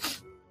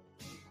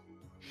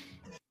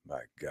 My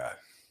God.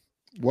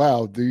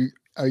 Wow,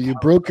 you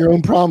broke your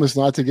own promise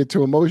not to get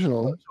too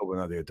emotional. I was hoping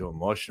not to get too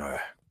emotional. I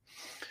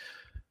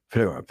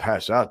feel like I'm going to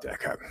pass out there,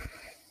 Captain.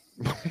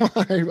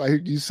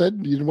 You said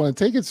you didn't want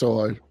to take it so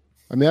hard.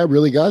 I mean, I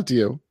really got to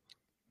you.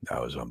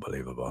 That was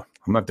unbelievable.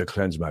 I'm going to have to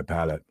cleanse my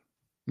palate.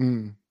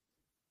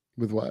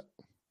 With what?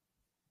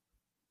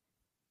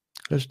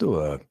 Let's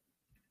do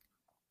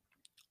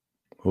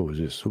who was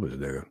this? Who was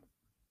there?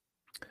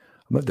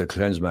 I'm going to have to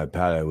cleanse my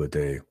palate with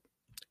a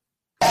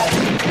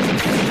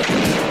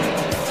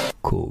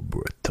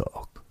Cobra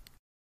Talk.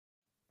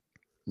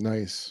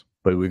 Nice.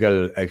 But we got a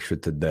little extra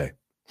today.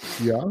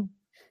 Yeah?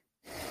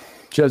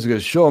 Jessica,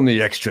 show them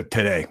the extra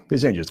today.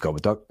 This ain't just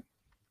Cobra Talk.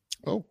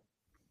 Oh.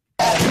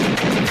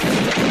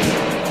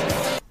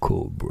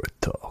 Cobra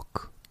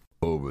Talk.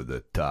 Over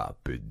the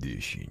Top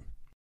Edition.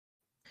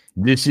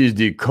 This is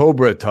the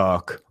Cobra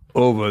Talk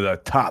Over the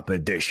Top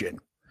Edition.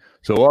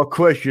 So our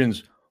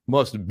questions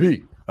must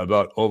be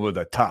about Over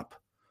the Top,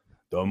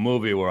 the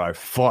movie where I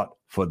fought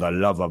for the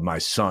love of my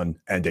son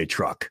and a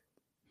truck.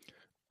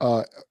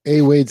 A.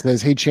 Wade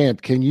says, hey,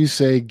 champ, can you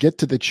say get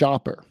to the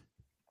chopper?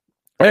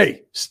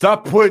 Hey,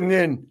 stop putting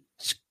in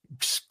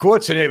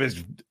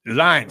Schwarzenegger's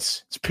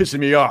lines. It's pissing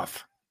me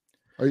off.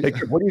 Hey,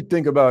 what do you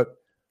think about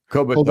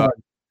Cobra Talk?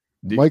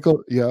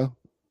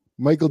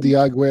 Michael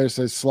Diaguer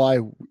says, Sly,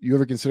 you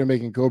ever consider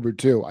making Cobra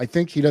 2? I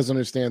think he doesn't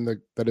understand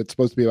that it's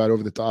supposed to be about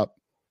Over the Top.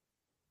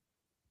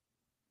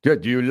 Yeah,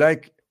 do you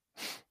like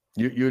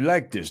you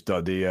like this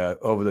though, the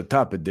Over the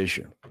Top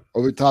edition?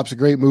 Over the Top's a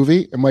great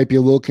movie. It might be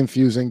a little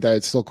confusing that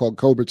it's still called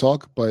Cobra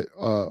Talk, but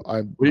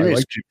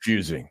it's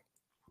confusing.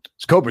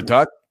 It's Cobra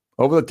Talk,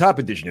 Over the Top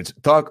edition. It's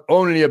talk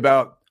only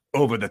about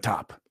Over the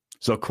Top.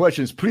 So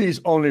questions,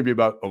 please only be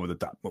about Over the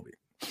Top movie.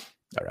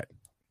 All right.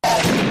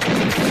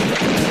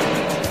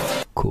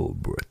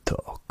 Cobra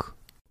Talk,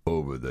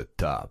 Over the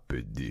Top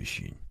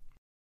edition.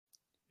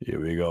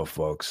 Here we go,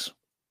 folks.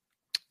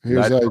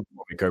 Here's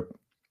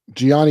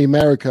Gianni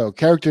Marico,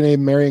 character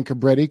named Marion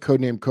Cabretti,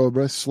 codename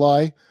Cobra.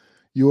 Sly,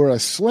 you are a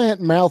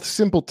slant mouth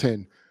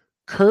simpleton.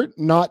 Kurt,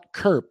 not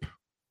Kerp.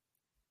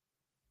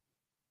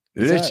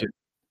 Listen,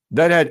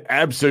 that had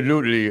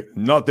absolutely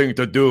nothing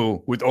to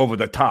do with Over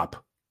the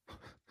Top.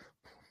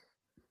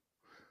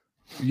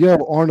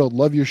 Yo, Arnold,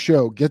 love your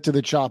show. Get to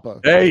the chopper.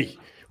 Hey,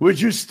 would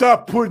you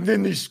stop putting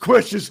in these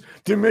questions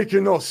to make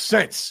no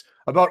sense?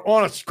 about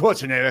Arnold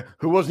Schwarzenegger,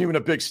 who wasn't even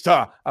a big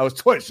star. I was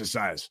twice the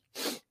size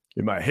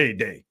in my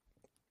heyday.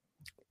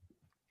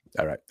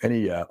 All right.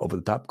 Any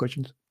over-the-top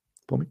questions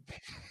for me?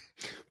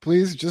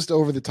 Please, just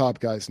over the top,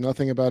 guys.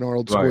 Nothing about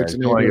Arnold Come on, guys.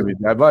 Don't Schwarzenegger. give me-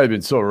 I've already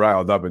been so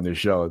riled up in this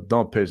show.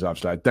 Don't piss off,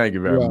 Sly. Thank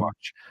you very Yeah.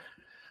 much.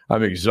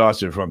 I'm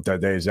exhausted from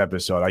today's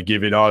episode. I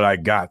give it all I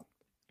got.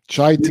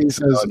 Chai T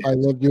says, I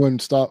love you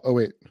and stop. Oh,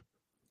 wait.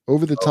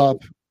 Over the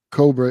top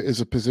cobra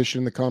is a position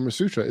in the Kama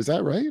Sutra. Is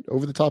that right?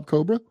 Over the top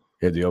cobra?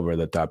 Hit the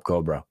over-the-top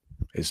cobra.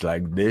 It's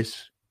like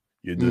this.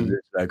 You do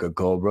this like a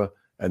cobra,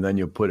 and then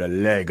you put a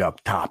leg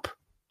up top.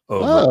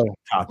 Over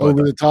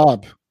the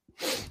top.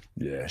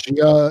 Yeah.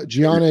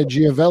 Gianna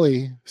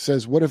Giavelli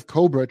says, what if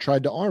Cobra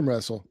tried to arm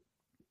wrestle?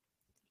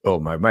 Oh,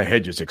 my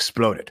head just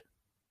exploded.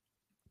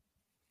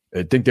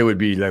 I think there would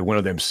be like one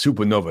of them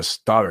supernova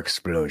star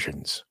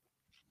explosions.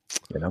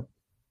 You know?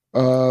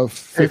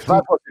 Hey,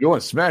 5 you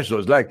want to smash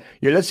those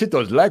let's hit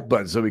those like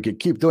buttons so we can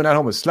keep doing that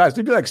home with Slice.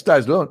 If you like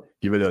Slice Stallone,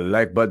 give it a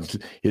like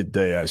button, hit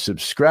the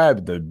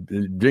subscribe,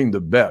 ding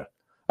the bell.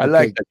 I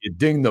like that you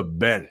ding the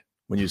bell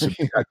when you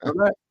subscribe.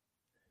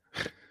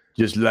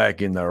 Just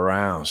like in the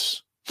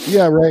rounds.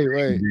 Yeah,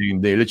 right.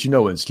 They let you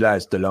know when Sly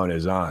Stallone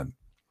is on.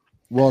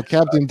 Well,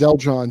 Captain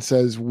Deltron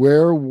says,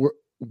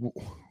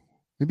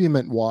 maybe he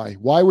meant why.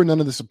 Why were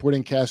none of the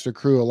supporting cast or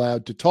crew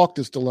allowed to talk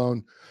to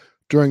Stallone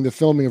during the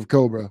filming of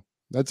Cobra?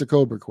 That's a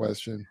Cobra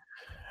question.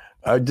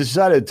 I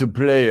decided to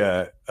play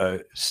a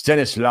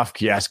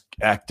Stanislavski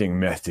acting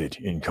method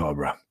in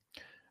Cobra.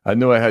 I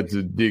knew I had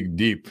to dig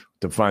deep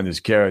to find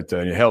this character,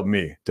 and it helped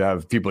me to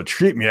have people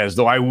treat me as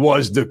though I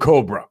was the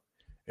Cobra.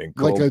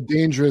 Like a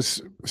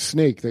dangerous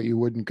snake that you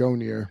wouldn't go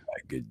near.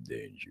 Like a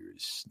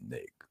dangerous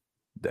snake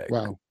that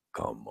could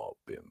come up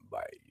and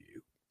bite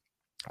you.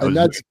 And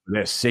that's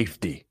their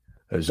safety.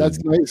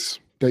 That's nice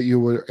that you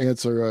would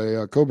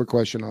answer a Cobra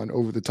question on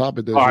Over the Top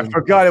edition. Oh, I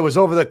forgot it was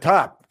Over the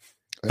Top.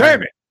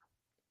 Damn it.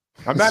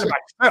 I'm mad at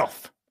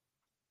myself.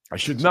 I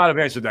should not have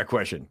answered that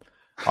question.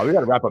 Oh, we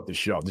got to wrap up the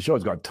show. The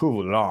show's gone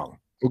too long.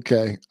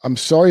 Okay. I'm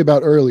sorry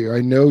about earlier. I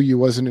know you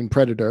wasn't in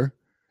Predator.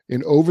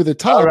 In Over the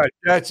Top. All right,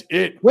 that's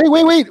it.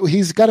 Wait.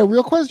 He's got a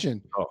real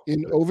question. Oh,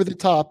 in Over the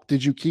Top,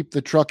 did you keep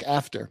the truck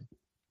after?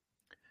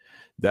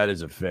 That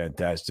is a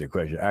fantastic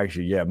question.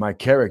 Actually, yeah, my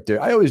character,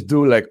 I always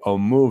do like a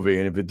movie,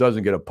 and if it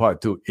doesn't get a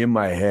part 2, in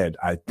my head,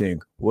 I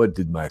think, what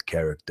did my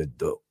character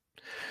do?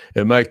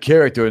 And my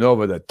character in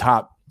Over the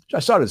Top, I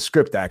saw the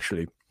script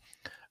actually,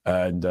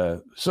 and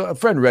so a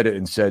friend read it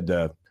and said,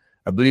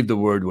 I believe the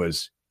word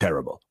was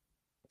terrible.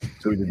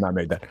 So we did not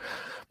make that.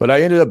 But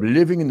I ended up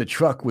living in the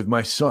truck with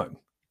my son.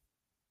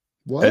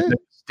 What? And the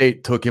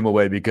state took him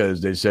away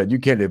because they said, you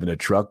can't live in a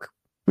truck.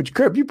 Which,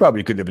 Kurt, you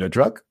probably could live in a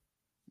truck.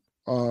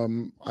 I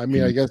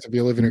mean, I guess if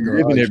you live in a garage.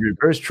 You live in a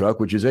reverse truck,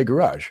 which is a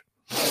garage.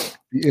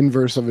 The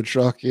inverse of a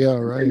truck. Yeah,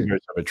 right. The inverse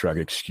of a truck,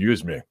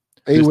 excuse me.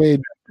 Hey,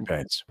 Wade,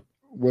 pants.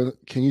 Well,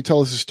 can you tell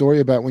us a story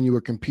about when you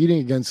were competing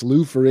against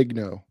Lou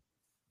Ferrigno?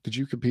 Did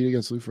you compete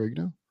against Lou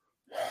Ferrigno?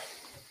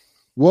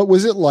 What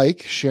was it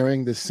like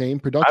sharing the same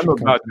production I'm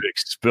about to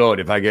explode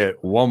if I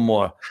get one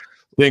more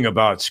thing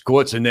about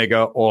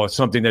Schwarzenegger or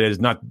something that has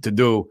nothing to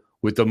do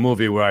with the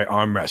movie where I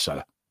arm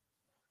wrestle.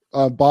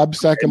 Bob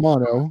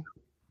Sacamano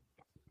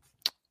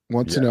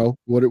wants to know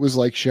what it was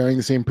like sharing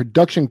the same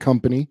production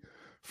company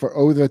for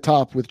Over the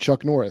Top with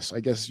Chuck Norris.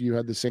 I guess you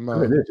had the same.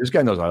 This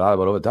guy knows a lot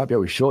about Over the Top. Yeah,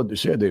 we shared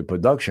the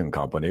production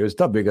company. It was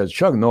tough because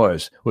Chuck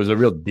Norris was a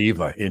real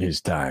diva in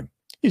his time.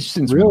 He's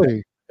since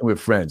really we're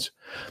friends,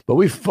 but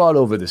we fought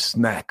over the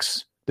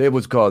snacks. They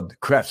was called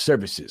craft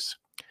services,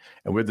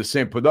 and we're the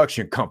same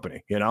production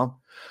company, you know.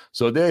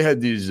 So they had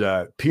these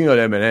peanut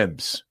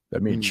M&Ms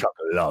that me and Chuck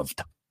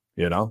loved,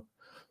 you know.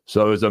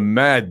 So it was a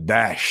mad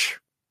dash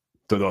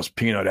to those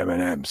peanut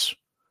M&Ms,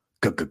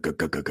 like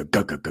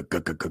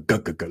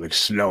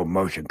slow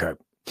motion cut.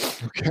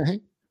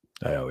 Okay.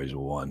 I always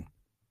won.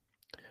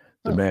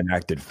 The man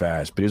acted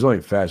fast, but he's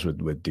only fast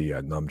with the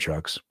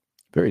nunchucks.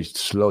 Very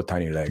slow,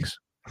 tiny legs.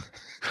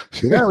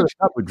 The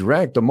guy who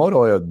drank the motor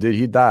oil, did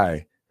he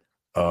die?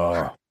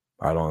 I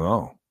don't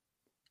know.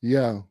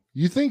 Yeah.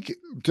 You think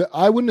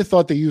I wouldn't have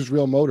thought they used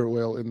real motor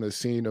oil in the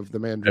scene of the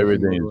man.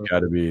 Everything's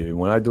got to be.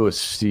 When I do a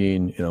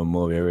scene in a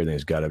movie,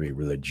 everything's got to be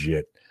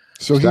legit.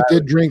 So he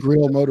did drink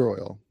real motor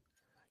oil.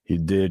 He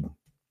did.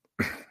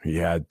 He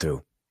had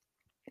to.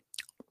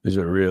 These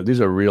are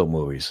real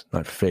movies,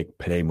 not fake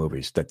play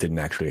movies that didn't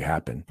actually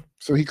happen.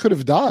 So he could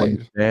have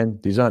died.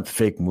 And these aren't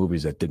fake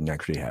movies that didn't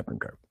actually happen,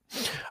 Kurt.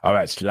 All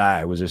right,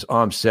 Sly, was his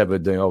arm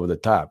severed thing Over the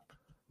Top?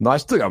 No, I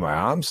still got my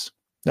arms.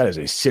 That is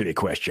a silly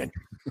question.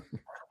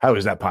 How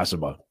is that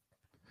possible?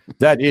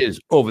 That is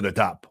Over the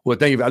Top. Well,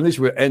 thank you. At least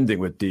we're ending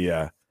with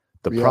the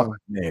proper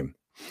name.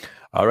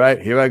 All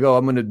right, here I go.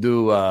 I'm going to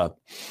do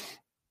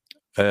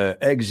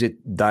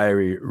exit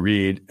diary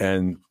read.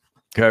 And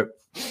Kurt,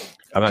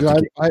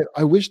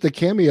 I wish the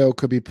cameo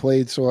could be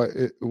played so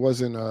it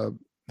wasn't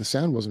the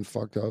sound wasn't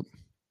fucked up.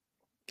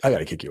 I got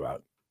to kick you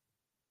out.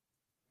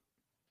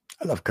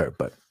 I love Kurt,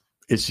 but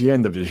it's the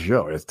end of the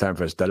show. It's time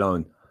for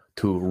Stallone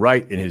to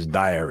write in his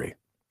diary.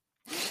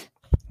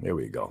 Here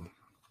we go.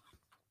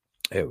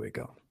 There we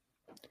go.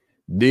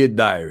 Dear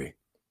Diary,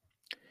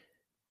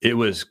 it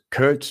was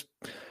Kurt's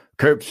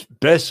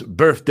best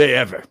birthday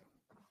ever.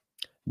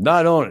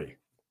 Not only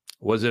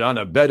was it on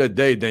a better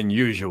day than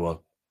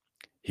usual,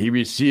 he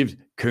received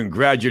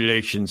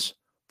congratulations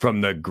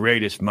from the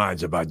greatest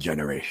minds of our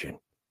generation.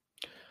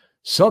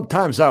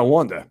 Sometimes I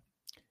wonder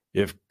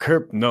if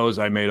Kurt knows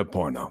I made a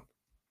porno.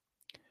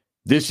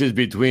 This is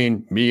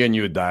between me and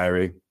you,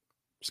 Diary.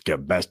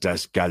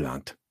 Skabestas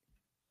Galant.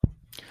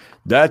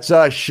 That's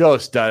our show,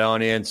 Stat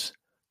audience.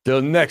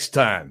 Till next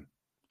time,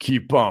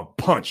 keep on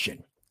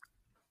punching.